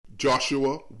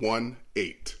Joshua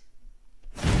 1:8.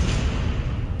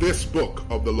 This book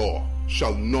of the law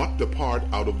shall not depart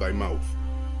out of thy mouth,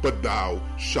 but thou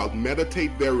shalt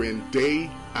meditate therein day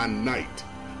and night,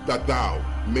 that thou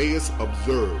mayest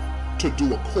observe to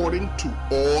do according to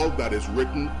all that is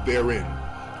written therein.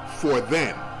 For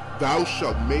then thou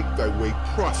shalt make thy way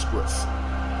prosperous,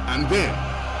 and then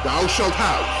thou shalt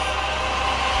have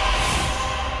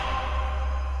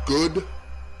good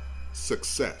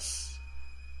success.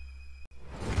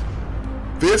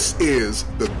 This is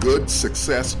the Good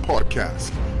Success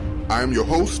Podcast. I am your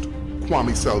host,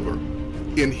 Kwame Selver.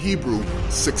 In Hebrew,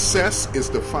 success is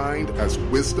defined as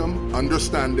wisdom,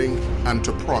 understanding, and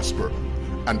to prosper.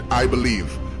 And I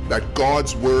believe that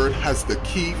God's Word has the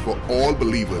key for all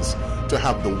believers to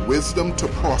have the wisdom to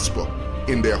prosper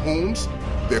in their homes,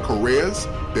 their careers,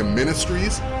 their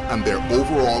ministries, and their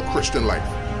overall Christian life.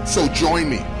 So join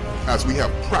me as we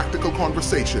have practical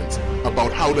conversations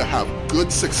about how to have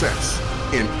good success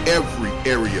in every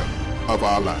area of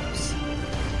our lives.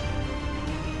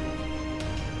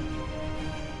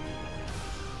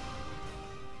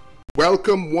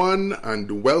 Welcome one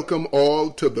and welcome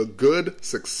all to the Good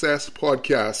Success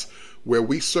Podcast, where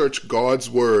we search God's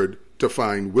Word to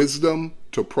find wisdom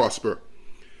to prosper.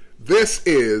 This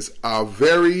is our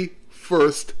very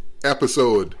first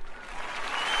episode.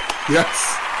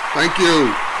 Yes, thank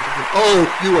you.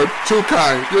 Oh, you are too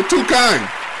kind. You're too kind.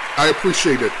 I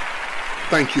appreciate it.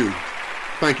 Thank you.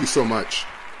 Thank you so much.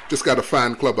 Just got a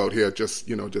fan club out here. Just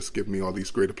give me all these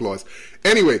great applause.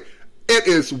 Anyway, it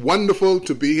is wonderful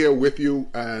to be here with you,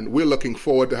 and we're looking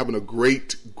forward to having a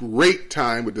great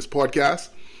time with this podcast.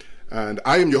 And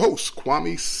I am your host,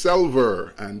 Kwame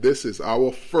Selver, and this is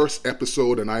our first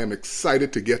episode, and I am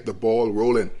excited to get the ball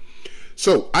rolling.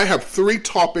 So I have 3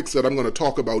 topics that I'm going to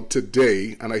talk about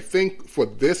today, and I think for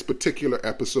this particular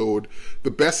episode, the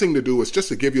best thing to do is just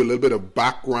to give you a little bit of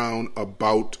background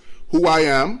about who I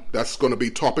am. That's going to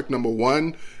be topic number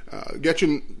 1. Get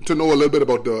you to know a little bit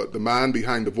about the man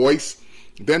behind the voice.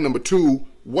 Then number 2,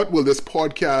 what will this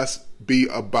podcast be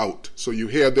about? So you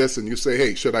hear this and you say,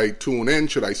 hey, should I tune in?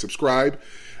 Should I subscribe?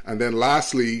 And then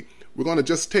lastly, we're going to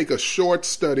just take a short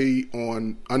study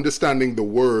on understanding the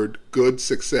word good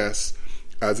success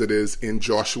as it is in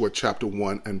Joshua chapter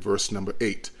 1 and verse number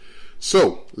 8.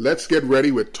 So let's get ready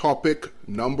with topic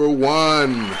number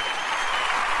 1.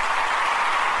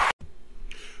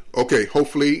 Okay,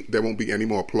 hopefully there won't be any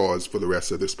more applause for the rest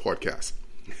of this podcast.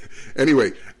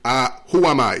 Anyway, who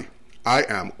am I? I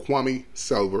am Kwame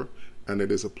Selver, and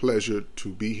it is a pleasure to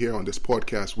be here on this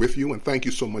podcast with you, and thank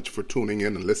you so much for tuning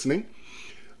in and listening.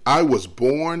 I was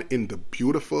born in the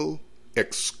beautiful,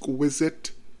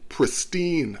 exquisite,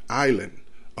 pristine island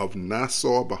of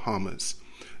Nassau, Bahamas.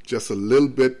 Just a little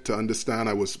bit to understand,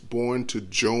 I was born to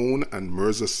Joan and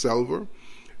Mirza Selver,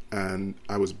 and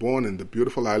I was born in the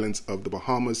beautiful islands of the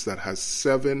Bahamas that has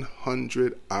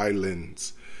 700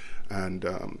 islands. And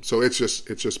so it's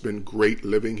just been great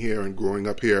living here and growing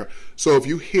up here. So if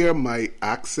you hear my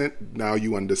accent, now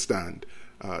you understand.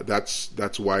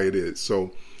 That's why it is.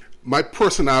 So my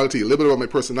personality, a little bit about my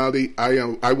personality,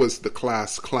 I was the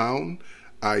class clown.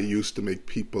 I used to make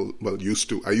people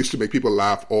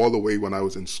laugh all the way when I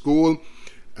was in school.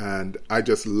 And I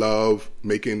just love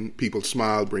making people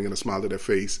smile, bringing a smile to their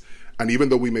face. And even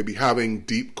though we may be having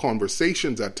deep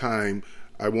conversations at times,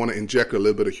 I want to inject a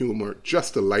little bit of humor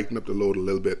just to lighten up the load a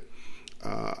little bit.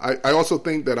 I also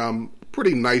think that I'm a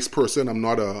pretty nice person. I'm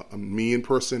not a mean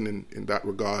person in that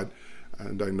regard.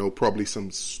 And I know probably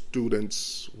some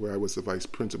students where I was the vice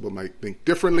principal might think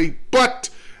differently,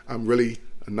 but I'm really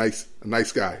a nice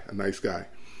guy.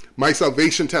 My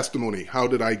salvation testimony, how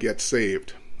did I get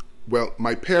saved? Well,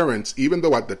 my parents, even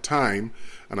though at the time,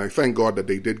 and I thank God that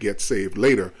they did get saved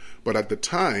later, but at the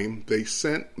time, they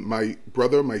sent my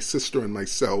brother, my sister, and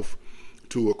myself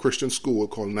to a Christian school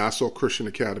called Nassau Christian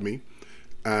Academy.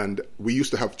 And we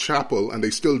used to have chapel, and they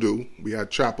still do. We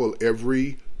had chapel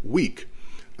every week.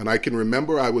 And I can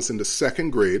remember I was in the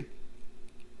 2nd grade.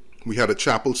 We had a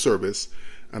chapel service,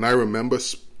 and I remember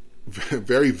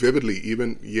very vividly,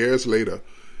 even years later,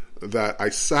 that I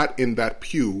sat in that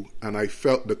pew and I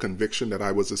felt the conviction that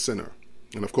I was a sinner.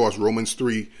 And of course, Romans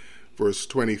 3 verse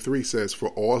 23 says, for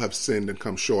all have sinned and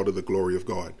come short of the glory of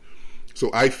God. So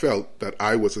I felt that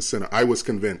I was a sinner. I was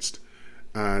convinced.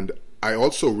 And I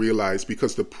also realized,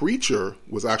 because the preacher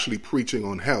was actually preaching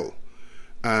on hell,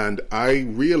 and I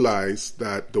realized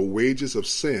that the wages of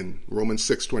sin, Romans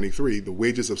 6:23, the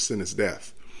wages of sin is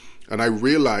death. And I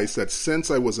realized that since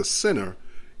I was a sinner,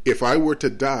 if I were to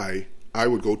die, I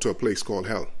would go to a place called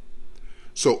hell.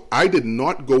 So I did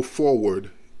not go forward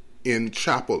in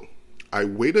chapel. I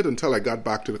waited until I got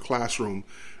back to the classroom,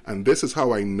 And this is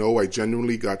how I know I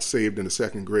genuinely got saved in the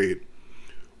second grade.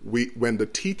 When the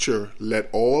teacher let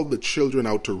all the children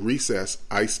out to recess,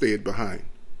 I stayed behind.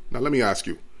 Now let me ask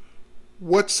you,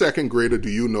 what second grader do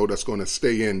you know that's going to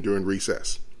stay in during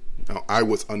recess? Now, I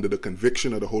was under the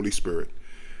conviction of the Holy Spirit.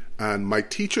 And my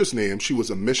teacher's name, she was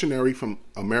a missionary from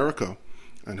America,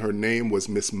 and her name was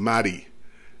Miss Maddie.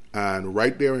 And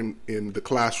right there in the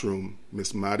classroom,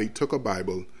 Miss Maddie took a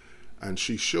Bible and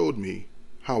she showed me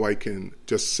how I can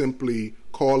just simply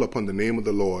call upon the name of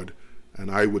the Lord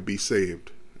and I would be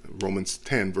saved. Romans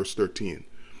 10, verse 13.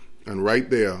 And right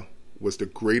there was the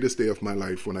greatest day of my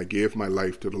life when I gave my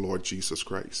life to the Lord Jesus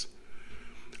Christ.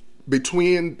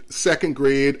 Between second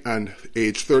grade and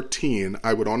age 13,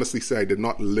 I would honestly say I did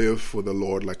not live for the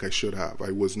Lord like I should have.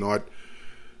 I was not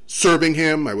serving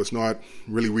Him. I was not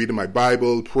really reading my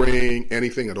Bible, praying,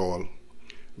 anything at all.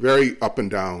 Very up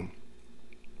and down.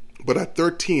 But at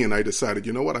 13, I decided,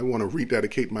 you know what? I want to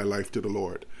rededicate my life to the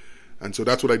Lord. And so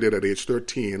that's what I did at age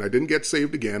 13. I didn't get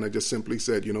saved again. I just simply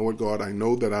said, you know what, God, I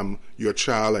know that I'm your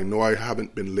child. I know I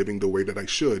haven't been living the way that I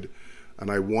should.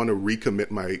 And I want to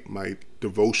recommit my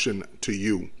devotion to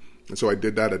you. And so I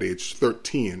did that at age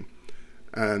 13.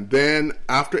 And then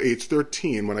after age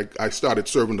 13, when I started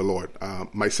serving the Lord,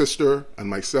 my sister and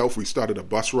myself, we started a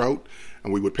bus route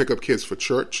and we would pick up kids for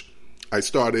church. I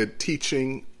started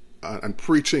teaching and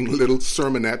preaching little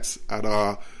sermonettes at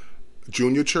our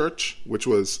junior church, which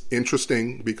was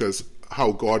interesting because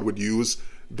how God would use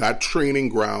that training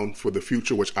ground for the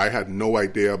future, which I had no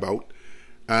idea about.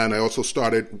 And I also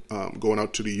started going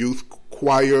out to the youth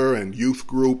choir and youth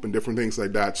group and different things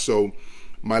like that. So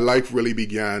my life really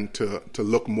began to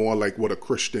look more like what a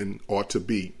Christian ought to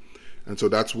be. And so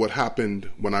that's what happened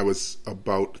when I was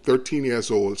about 13 years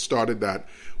old, started that.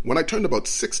 When I turned about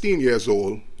 16 years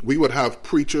old, we would have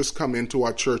preachers come into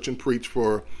our church and preach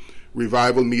for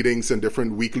revival meetings and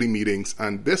different weekly meetings.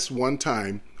 And this one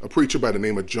time, a preacher by the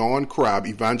name of John Crabb,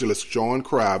 evangelist John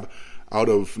Crabb out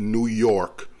of New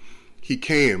York, he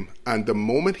came. And the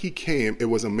moment he came, it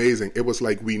was amazing. It was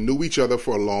like we knew each other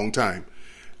for a long time.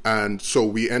 And so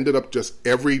we ended up just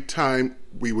every time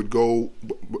we would go,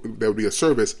 there would be a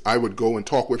service, I would go and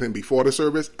talk with him before the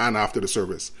service and after the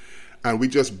service. And we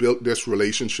just built this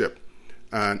relationship.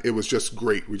 And it was just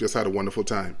great. We just had a wonderful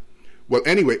time. Well,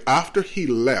 anyway, after he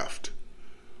left,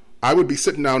 I would be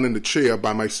sitting down in the chair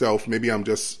by myself. Maybe I'm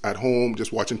just at home,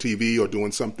 just watching TV or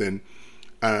doing something.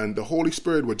 And the Holy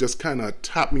Spirit would just kind of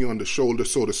tap me on the shoulder,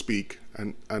 so to speak.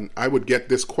 And I would get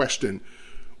this question,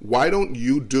 why don't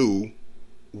you do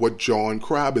what John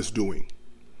Crabb is doing?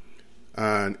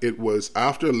 And it was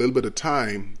after a little bit of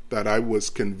time that I was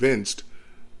convinced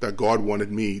that God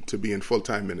wanted me to be in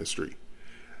full-time ministry.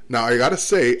 Now, I gotta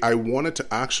say, I wanted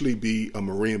to actually be a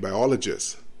marine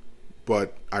biologist,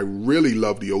 but I really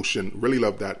love the ocean, really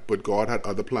love that, but God had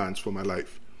other plans for my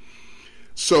life.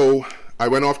 So I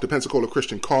went off to Pensacola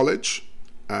Christian College,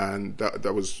 and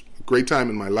that was a great time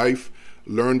in my life.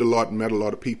 Learned a lot, met a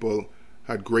lot of people,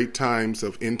 had great times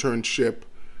of internship,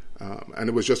 and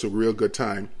it was just a real good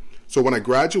time. So when I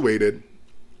graduated,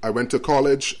 I went to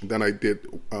college, then I did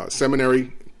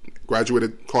seminary,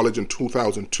 graduated college in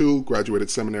 2002, graduated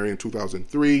seminary in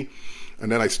 2003,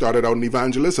 and then I started out in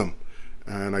evangelism.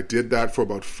 And I did that for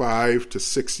about 5 to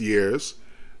 6 years,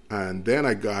 and then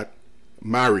I got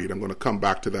married. I'm going to come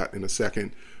back to that in a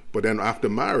second. But then after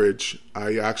marriage,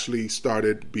 I actually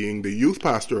started being the youth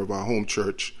pastor of our home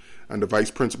church and the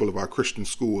vice principal of our Christian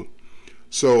school.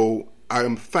 So I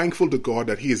am thankful to God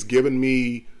that He has given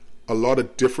me a lot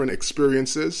of different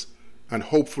experiences, and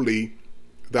hopefully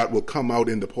that will come out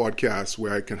in the podcast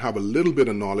where I can have a little bit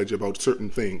of knowledge about certain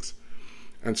things.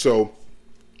 And so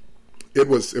it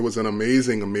was an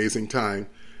amazing time.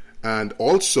 And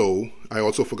also, I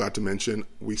also forgot to mention,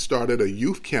 we started a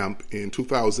youth camp in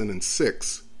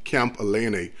 2006, Camp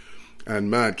Elene.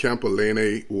 And man, Camp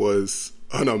Elene was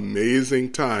an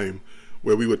amazing time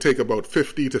where we would take about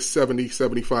 50 to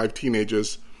 75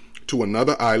 teenagers to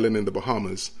another island in the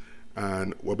Bahamas.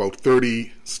 And about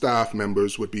 30 staff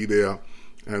members would be there.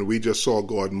 And we just saw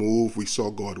God move. We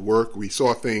saw God work. We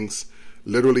saw things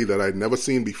literally that I'd never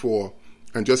seen before.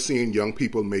 And just seeing young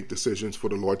people make decisions for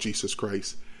the Lord Jesus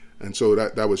Christ. And so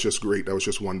that was just great. That was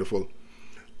just wonderful.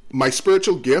 My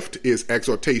spiritual gift is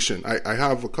exhortation. I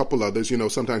have a couple others. You know,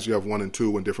 sometimes you have one and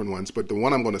two and different ones. But the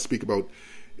one I'm going to speak about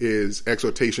is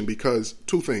exhortation because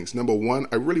two things. Number one,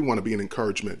 I really want to be an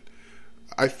encouragement.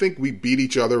 I think we beat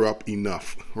each other up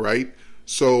enough, right?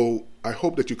 So I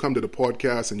hope that you come to the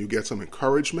podcast and you get some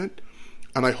encouragement.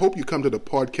 And I hope you come to the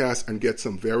podcast and get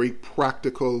some very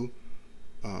practical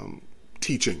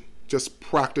teaching. Just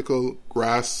practical,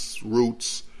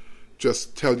 grassroots,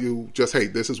 just tell you, hey,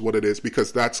 this is what it is,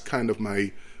 because that's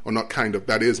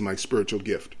that is my spiritual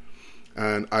gift.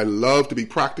 And I love to be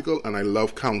practical, and I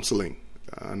love counseling.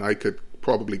 And I could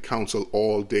probably counsel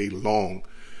all day long.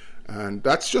 And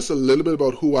that's just a little bit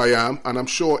about who I am. And I'm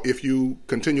sure if you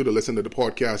continue to listen to the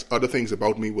podcast, other things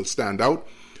about me will stand out.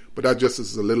 But that just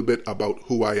is a little bit about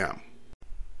who I am.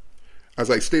 As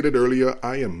I stated earlier,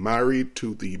 I am married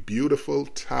to the beautiful,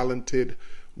 talented,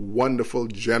 wonderful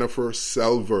Jennifer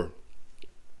Selver.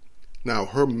 Now,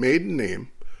 her maiden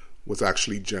name was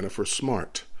actually Jennifer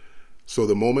Smart. So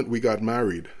the moment we got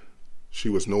married, she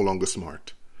was no longer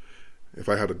smart. If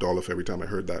I had $1 for every time I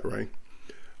heard that, right?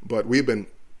 But we've been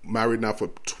married now for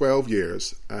 12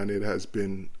 years, and it has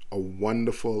been a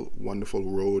wonderful, wonderful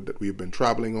road that we've been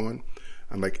traveling on.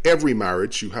 And like every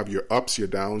marriage, you have your ups, your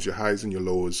downs, your highs, and your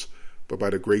lows. But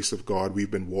by the grace of God, we've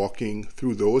been walking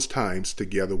through those times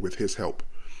together with His help.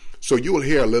 So you will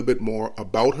hear a little bit more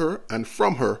about her and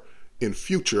from her in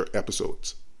future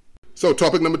episodes. So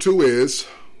topic number 2 is,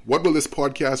 what will this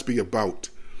podcast be about?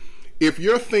 If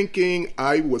you're thinking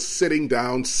I was sitting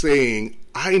down saying,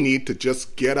 I need to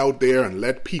just get out there and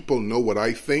let people know what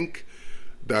I think,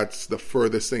 that's the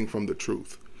furthest thing from the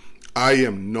truth. I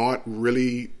am not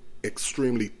really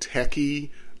extremely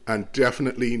techy, and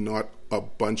definitely not a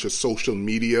bunch of social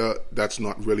media. That's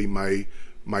not really my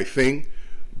thing.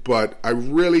 But I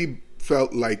really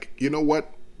felt like, you know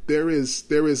what? There is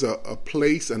a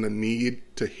place and a need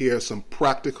to hear some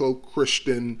practical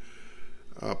Christian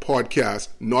podcasts.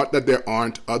 Not that there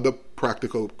aren't other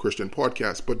practical Christian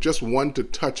podcasts, but just one to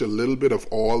touch a little bit of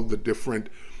all the different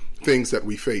things that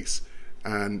we face.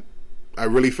 And I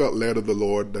really felt led of the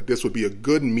Lord that this would be a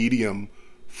good medium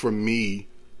for me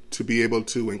to be able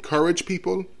to encourage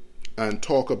people and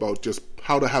talk about just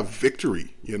how to have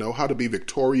victory, how to be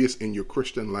victorious in your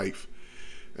Christian life.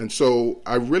 And so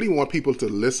I really want people to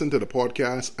listen to the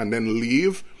podcast and then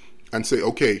leave and say,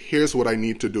 okay, here's what I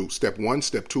need to do. Step 1,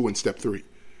 step 2, and step 3.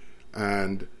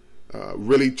 And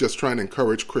really just trying to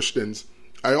encourage Christians.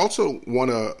 I also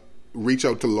want to reach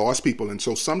out to lost people. And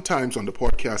so sometimes on the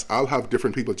podcast, I'll have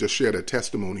different people just share their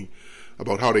testimony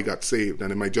about how they got saved.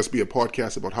 And it might just be a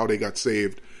podcast about how they got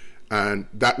saved. And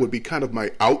that would be kind of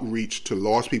my outreach to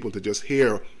lost people, to just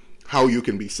hear how you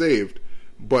can be saved.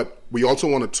 But we also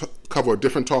want to cover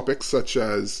different topics such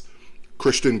as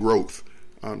Christian growth,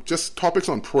 just topics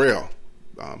on prayer,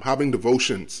 having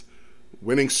devotions,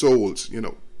 winning souls,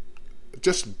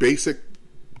 just basic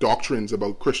doctrines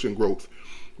about Christian growth.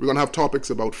 We're going to have topics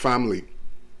about family,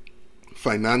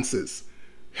 finances,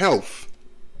 health,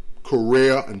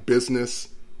 career and business,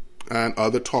 and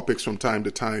other topics from time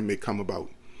to time may come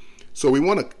about. So we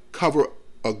want to cover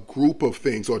a group of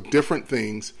things or different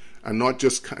things, and not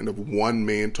just kind of one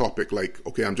main topic like,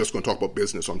 okay, I'm just going to talk about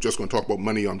business, or I'm just going to talk about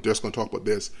money, or I'm just going to talk about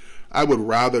this. I would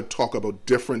rather talk about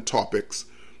different topics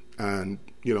and,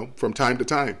 from time to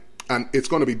time. And it's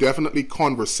going to be definitely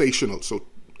conversational. So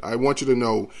I want you to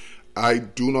know, I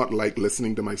do not like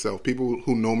listening to myself. People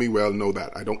who know me well know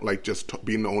that. I don't like just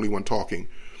being the only one talking.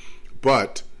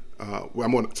 But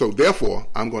therefore,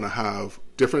 I'm going to have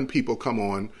different people come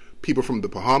on, people from the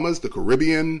Bahamas, the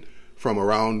Caribbean, from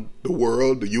around the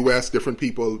world, the U.S., different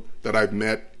people that I've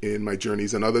met in my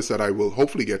journeys, and others that I will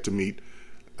hopefully get to meet,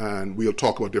 and we'll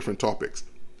talk about different topics.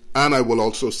 And I will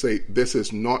also say this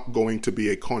is not going to be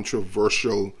a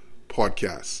controversial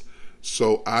podcast.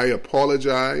 So I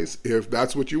apologize if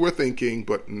that's what you were thinking,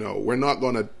 but no, we're not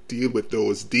going to deal with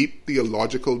those deep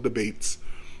theological debates,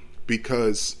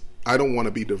 because I don't want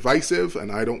to be divisive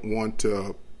and I don't want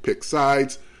to pick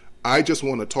sides. I just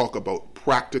want to talk about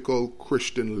practical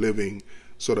Christian living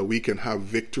so that we can have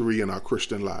victory in our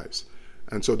Christian lives.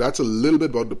 And so that's a little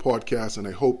bit about the podcast, and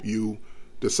I hope you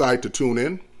decide to tune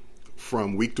in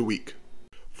from week to week.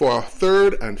 For our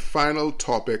third and final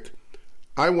topic,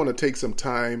 I want to take some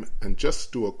time and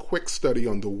just do a quick study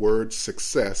on the word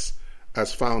success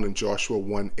as found in Joshua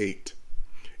 1:8.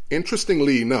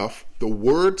 Interestingly enough, the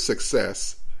word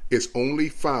success is only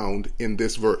found in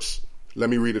this verse. Let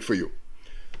me read it for you.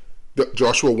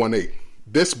 Joshua 1:8.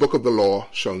 This book of the law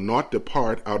shall not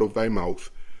depart out of thy mouth,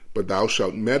 but thou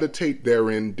shalt meditate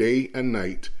therein day and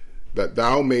night, that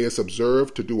thou mayest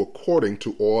observe to do according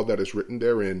to all that is written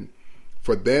therein.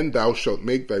 For then thou shalt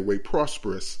make thy way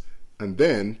prosperous, and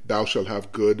then thou shalt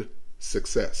have good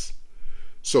success.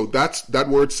 So that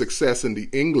word success in the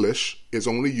English is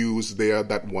only used there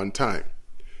that one time.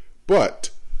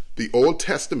 But the Old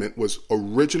Testament was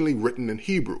originally written in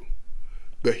Hebrew.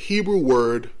 The Hebrew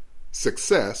word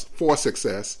success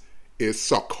is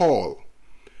sakal.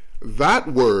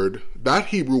 That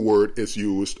Hebrew word is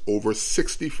used over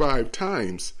 65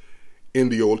 times in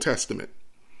the Old Testament.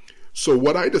 So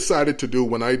what I decided to do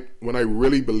when I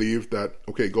really believed that,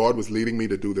 okay, God was leading me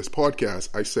to do this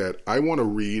podcast, I said, I want to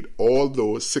read all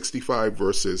those 65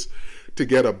 verses to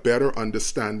get a better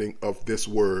understanding of this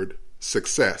word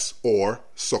success, or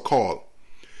so-called.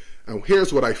 And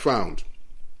here's what I found.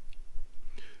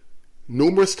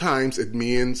 Numerous times it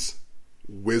means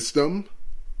wisdom,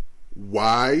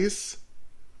 wise.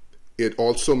 It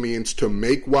also means to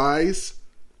make wise,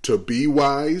 to be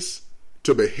wise,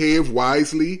 to behave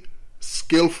wisely,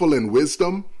 skillful in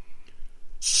wisdom.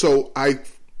 So I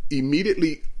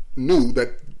immediately knew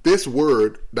that this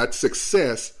word, that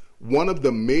success, one of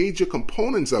the major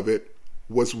components of it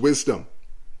was wisdom.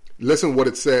 Listen what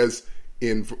it says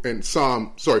in 1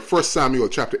 Samuel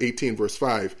chapter 18, verse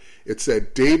 5. It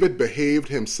said, David behaved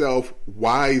himself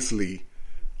wisely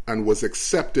and was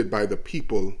accepted by the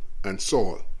people and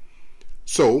Saul.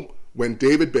 So when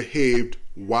David behaved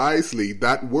wisely,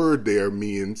 that word there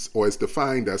means, or is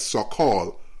defined as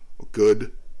so-called,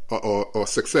 good or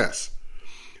success.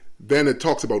 Then it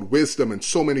talks about wisdom and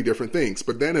so many different things.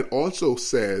 But then it also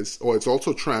says, or it's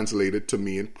also translated to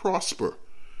mean prosper.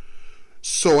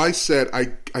 So I said,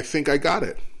 I think I got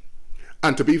it.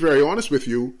 And to be very honest with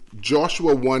you,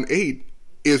 Joshua 1:8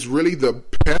 is really the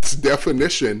best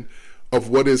definition of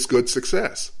what is good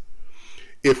success.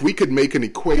 If we could make an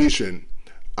equation,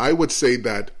 I would say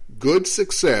that good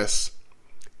success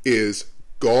is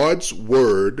God's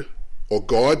word or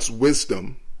God's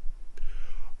wisdom,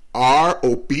 our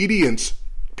obedience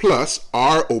plus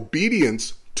our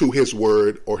obedience to his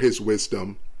word or his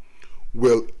wisdom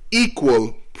will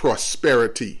equal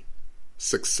prosperity,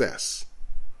 success.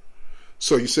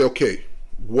 So you say, okay,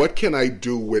 what can I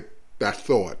do with that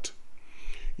thought?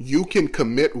 You can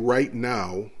commit right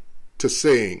now to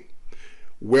saying,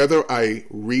 whether I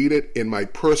read it in my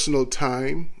personal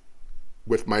time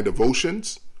with my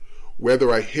devotions,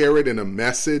 whether I hear it in a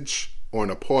message on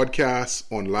a podcast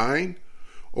online,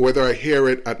 or whether I hear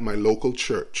it at my local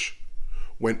church,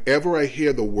 whenever I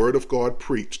hear the word of God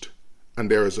preached and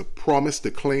there is a promise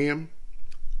to claim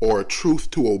or a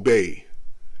truth to obey,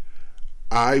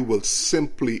 I will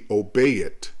simply obey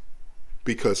it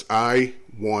because I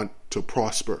want to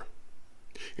prosper.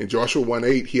 In Joshua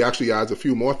 1:8, he actually adds a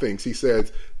few more things. He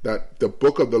says that the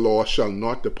book of the law shall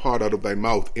not depart out of thy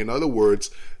mouth. In other words,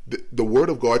 the word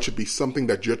of God should be something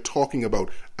that you're talking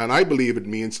about. And I believe it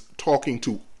means talking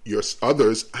to your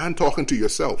others and talking to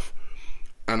yourself.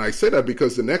 And I say that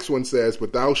because the next one says,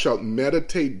 but thou shalt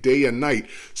meditate day and night.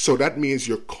 So that means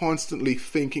you're constantly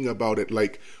thinking about it.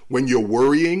 Like when you're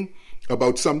worrying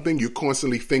about something, you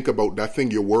constantly think about that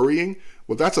thing you're worrying.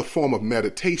 Well, that's a form of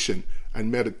meditation. And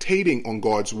meditating on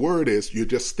God's word is you're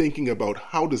just thinking about,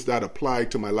 how does that apply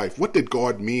to my life? What did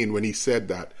God mean when he said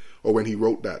that or when he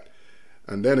wrote that?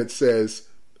 And then it says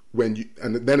in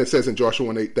Joshua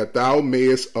 1:8 that thou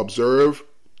mayest observe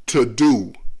to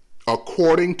do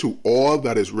according to all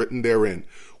that is written therein.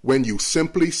 When you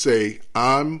simply say,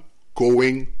 I'm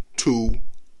going to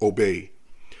obey.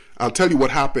 I'll tell you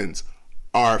what happens.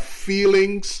 Our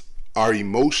feelings, our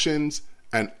emotions,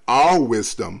 and our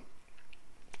wisdom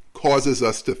causes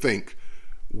us to think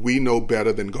we know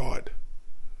better than God.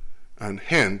 And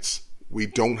hence, we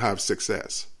don't have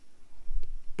success.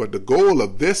 But the goal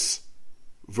of this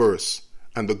verse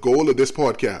and the goal of this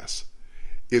podcast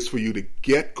is for you to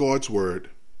get God's word,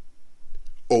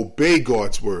 obey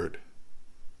God's word,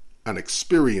 and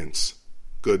experience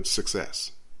good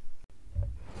success.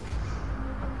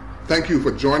 Thank you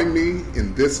for joining me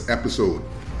in this episode.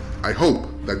 I hope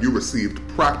that you received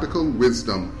practical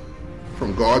wisdom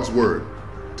from God's word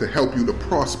to help you to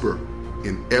prosper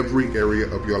in every area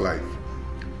of your life.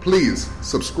 Please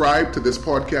subscribe to this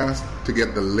podcast to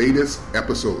get the latest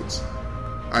episodes.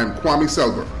 I am Kwame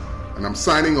Selver, and I'm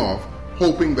signing off,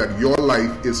 hoping that your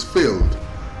life is filled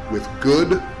with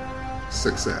good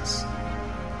success.